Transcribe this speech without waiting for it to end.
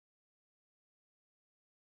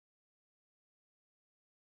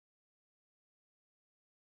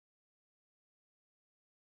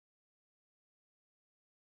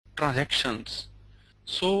transactions.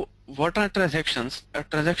 So what are transactions? A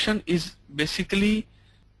transaction is basically,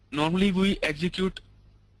 normally we execute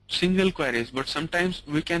single queries, but sometimes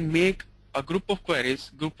we can make a group of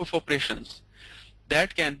queries, group of operations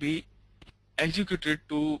that can be executed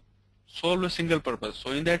to solve a single purpose.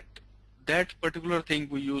 So in that particular thing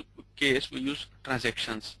we use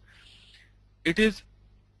transactions. It is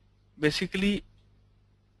basically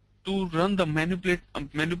to run the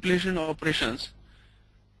manipulation operations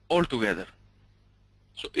all together.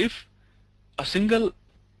 So if a single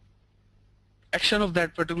action of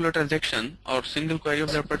that particular transaction or single query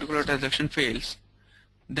of that particular transaction fails,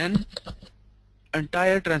 then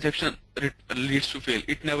entire transaction leads to fail.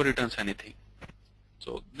 It never returns anything.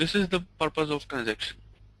 So this is the purpose of transaction.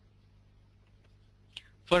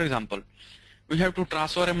 For example, we have to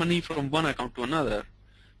transfer a money from one account to another.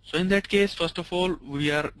 So in that case, first of all,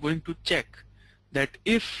 we are going to check that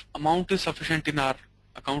if amount is sufficient in our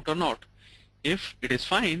account or not. If it is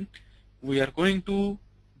fine, we are going to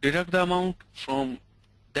deduct the amount from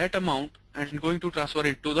that amount and going to transfer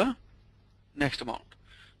it to the next amount.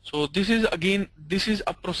 So this is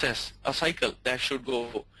a process, a cycle that should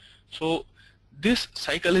go. So this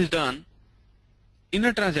cycle is done in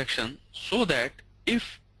a transaction so that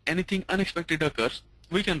if anything unexpected occurs,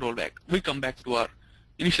 we can roll back. We come back to our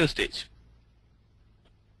initial stage.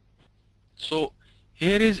 So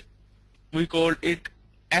here is, we call it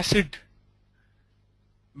ACID.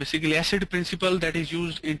 Basically ACID principle that is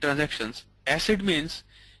used in transactions. ACID means,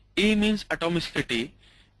 A means atomicity.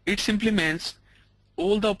 It simply means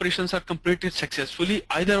all the operations are completed successfully.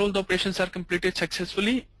 Either all the operations are completed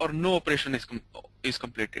successfully or no operation is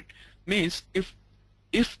completed. Means if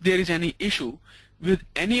there is any issue with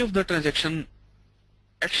any of the transaction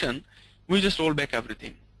action, we just roll back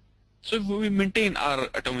everything. So if we maintain our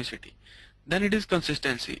atomicity, then it is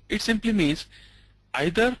consistency. It simply means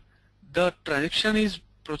either the transaction is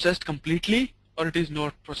processed completely or it is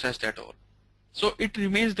not processed at all. So it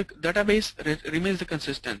remains, the database remains the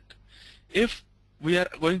consistent. If we are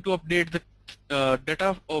going to update the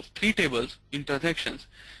data of 3 tables in transactions,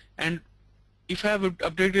 and if I have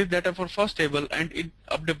updated data for first table and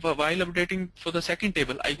while updating for the second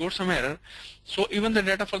table I got some error, so even the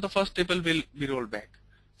data for the first table will be rolled back.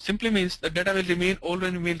 Simply means the data will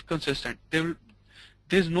remain consistent. There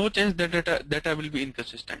is no chance that data will be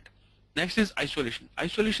inconsistent. Next is isolation.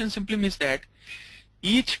 Isolation simply means that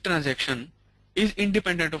each transaction is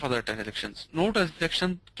independent of other transactions. No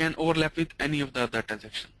transaction can overlap with any of the other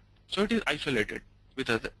transactions. So it is isolated with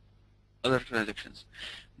other transactions.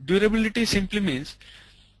 Durability simply means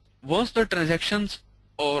once the transactions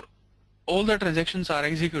or all the transactions are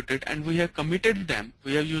executed and we have committed them,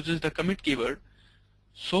 we have used the commit keyword,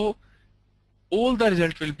 so all the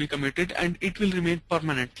result will be committed and it will remain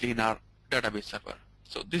permanently in our database server.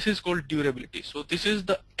 So this is called durability. So this is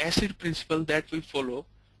the ACID principle that we follow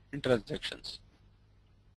in transactions.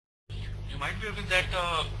 You might be aware that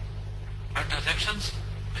our transactions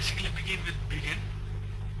basically begin with begin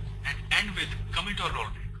and end with commit or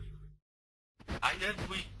rollback. Either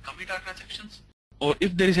we commit our transactions, or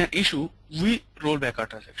if there is an issue, we roll back our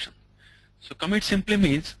transaction. So commit simply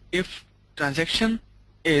means if transaction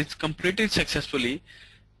is completed successfully,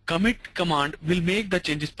 commit command will make the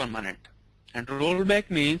changes permanent. And rollback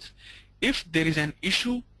means if there is an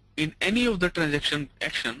issue in any of the transaction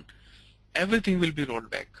action, everything will be rolled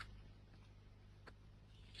back.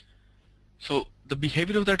 So the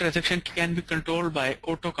behavior of the transaction can be controlled by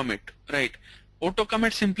auto commit, right? Auto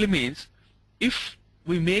commit simply means if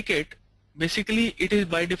we make it, basically it is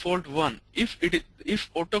by default 1.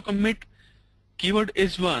 If auto commit keyword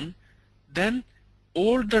is 1, then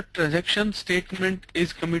all the transaction statement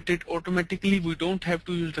is committed automatically. We don't have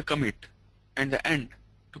to use the commit and the end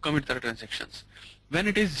to commit the transactions. When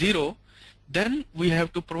it is 0, then we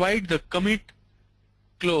have to provide the commit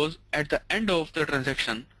clause at the end of the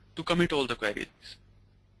transaction to commit all the queries.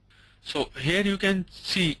 So here you can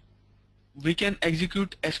see we can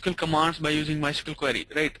execute SQL commands by using MySQL query,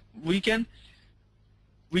 right? We can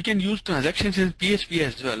use transactions in PHP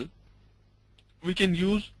as well. We can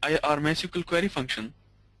use our MySQL query function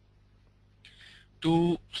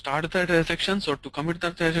to start the transactions or to commit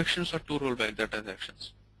the transactions or to roll back the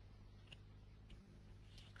transactions.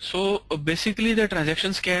 So basically the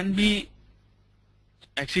transactions can be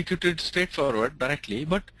executed straightforward directly,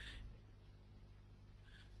 but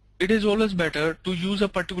it is always better to use a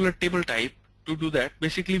particular table type to do that.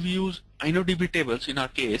 Basically we use InnoDB tables in our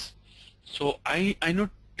case. So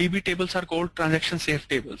InnoDB tables are called transaction safe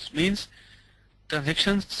tables, means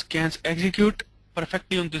transactions can execute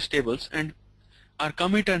perfectly on these tables and our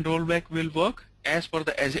commit and rollback will work as per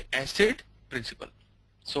the ACID principle.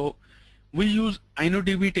 So we use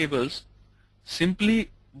InnoDB tables. Simply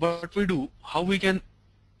what we do, how we can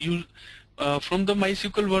use from the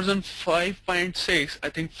MySQL version 5.6, I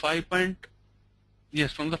think 5.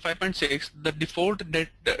 Yes, from the 5.6, the default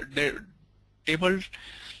table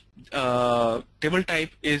table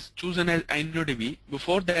type is chosen as InnoDB.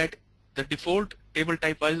 Before that, the default table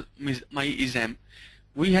type was MySQL.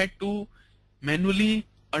 We had to manually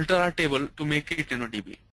alter our table to make it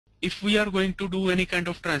InnoDB. If we are going to do any kind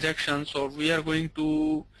of transactions, or we are going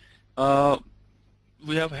to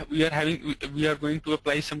we are going to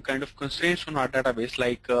apply some kind of constraints on our database,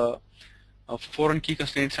 like foreign key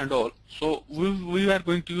constraints and all. So we are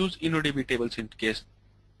going to use InnoDB tables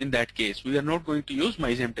in that case. We are not going to use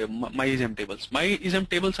MySQL tables. MySQL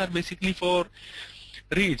tables are basically for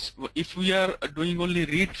reads. If we are doing only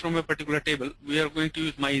read from a particular table, we are going to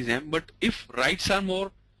use MySQL. But if writes are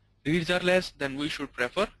more, reads are less, then we should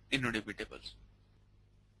prefer InnoDB tables.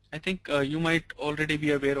 I think you might already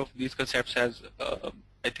be aware of these concepts, as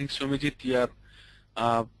I think Somijit, you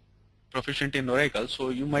are proficient in Oracle, so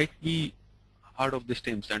you might be heard of these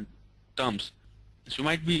terms. So you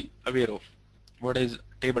might be aware of what is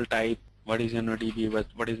table type, what is InnoDB,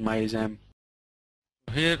 what is MySQL.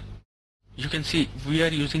 Here you can see we are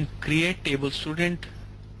using create table student.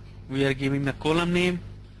 We are giving the column name,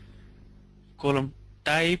 column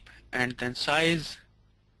type, and then size,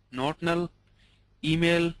 not null,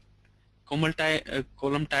 email, column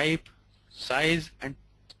type, size, and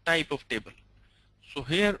type of table. So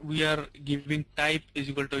here we are giving type is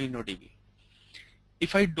equal to InnoDB.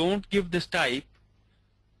 If I don't give this type,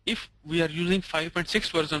 if we are using 5.6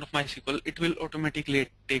 version of MySQL, it will automatically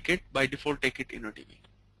take it, by default take it InnoDB.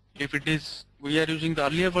 If it is we are using the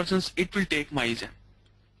earlier versions, it will take MySQL.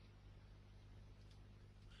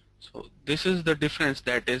 So this is the difference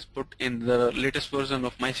that is put in the latest version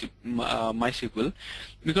of MySQL,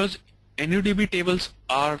 because InnoDB tables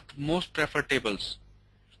are most preferred tables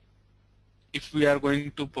if we are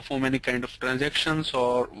going to perform any kind of transactions,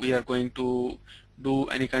 or we are going to do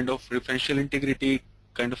any kind of referential integrity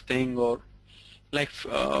kind of thing, or like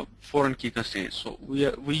foreign key constraints. So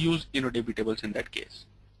we use InnoDB tables in that case.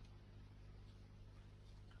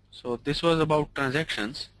 So this was about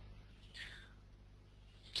transactions.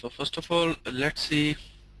 So first of all, let's see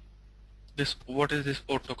this. What is this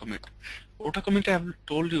auto commit? Auto commit, I have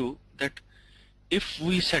told you that if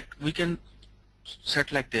we can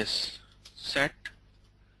set like this: set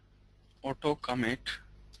auto commit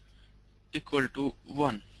equal to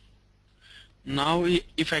 1. Now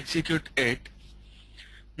if I execute it,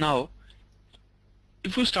 now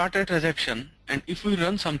if we start a transaction and if we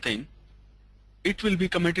run something, it will be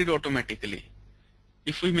committed automatically.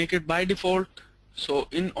 If we make it by default, so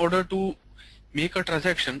in order to make a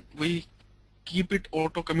transaction, we keep it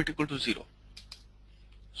auto commit equal to 0.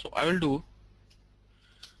 So I will do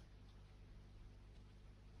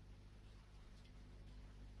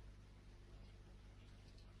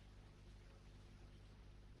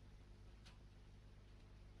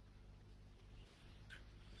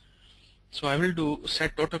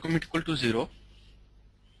set auto commit equal to 0.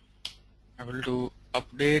 I will do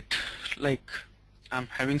update, like I'm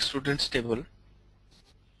having students table,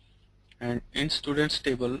 and in students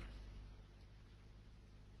table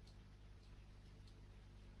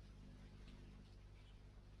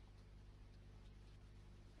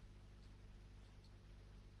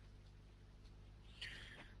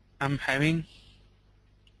I'm having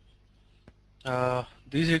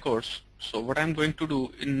these records. So what I'm going to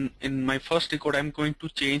do in my first record, I'm going to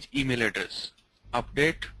change email address.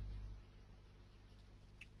 Update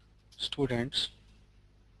students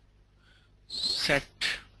set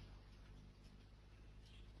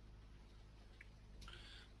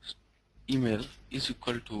email is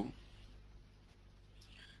equal to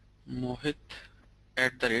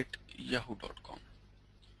mohit@yahoo.com.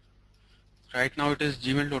 Right now it is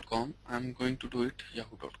gmail.com. I'm going to do it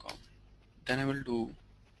yahoo.com. Then I will do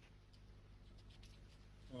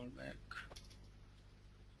rollback.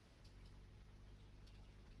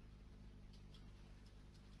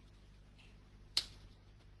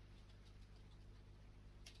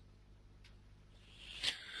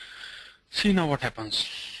 See now what happens.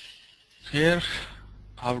 Here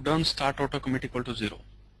I've done start auto commit equal to 0.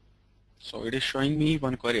 So it is showing me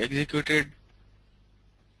one query executed.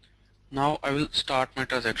 Now I will start my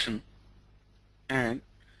transaction, and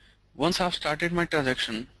once I've started my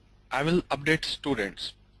transaction, I will update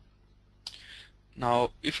students.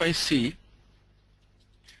 Now if I see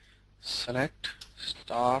select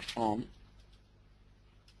star from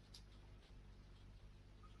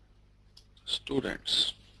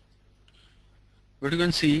students, what you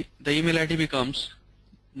can see, the email ID becomes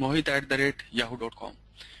mohit@yahoo.com.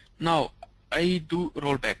 Now I do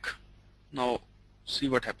rollback. Now see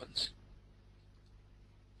what happens.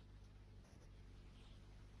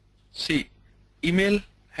 See, email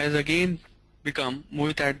has again become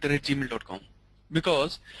mohit@gmail.com,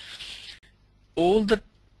 because all the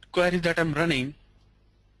queries that I'm running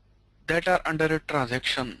that are under a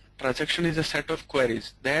transaction. Transaction is a set of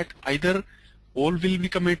queries that either all will be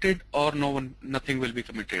committed or nothing will be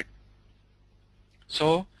committed.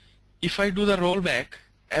 So if I do the rollback,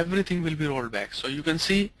 everything will be rolled back. So you can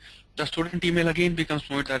see the student email again becomes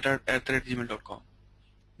mohit@gmail.com.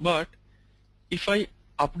 But if I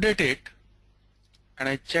update it and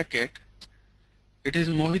I check it, it is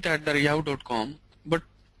mohit@yahoo.com. But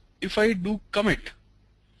if I do commit,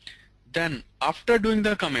 then after doing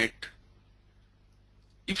the commit,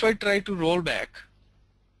 if I try to roll back,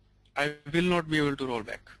 I will not be able to roll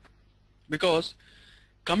back, because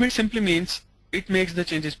commit simply means it makes the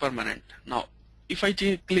changes permanent. Now if I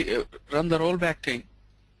run the rollback thing,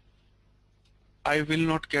 I will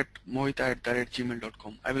not get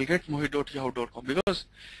mohit@gmail.com. I will get mohit.yahoo.com, because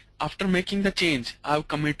after making the change I have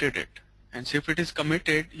committed it, and so if it is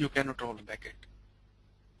committed you cannot roll back it,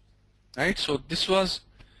 right? So this was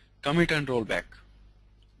commit and rollback.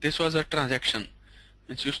 This was a transaction.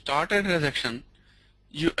 Once you start a transaction,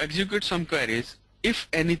 you execute some queries. If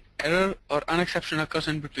any error or unexception occurs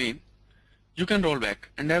in between, you can roll back,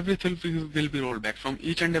 and everything will be rolled back from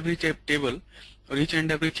each and every table or each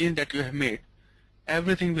and every change that you have made.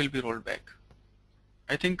 Everything will be rolled back.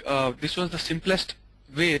 I think this was the simplest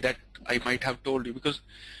way that I might have told you, because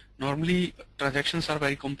normally transactions are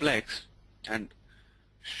very complex, and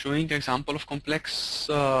showing example of complex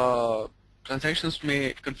transactions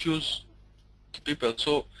may confuse people.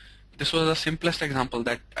 So this was the simplest example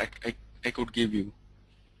that I could give you.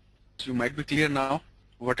 So you might be clear now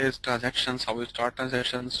what is transactions, how you start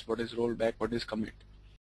transactions, what is rollback, what is commit.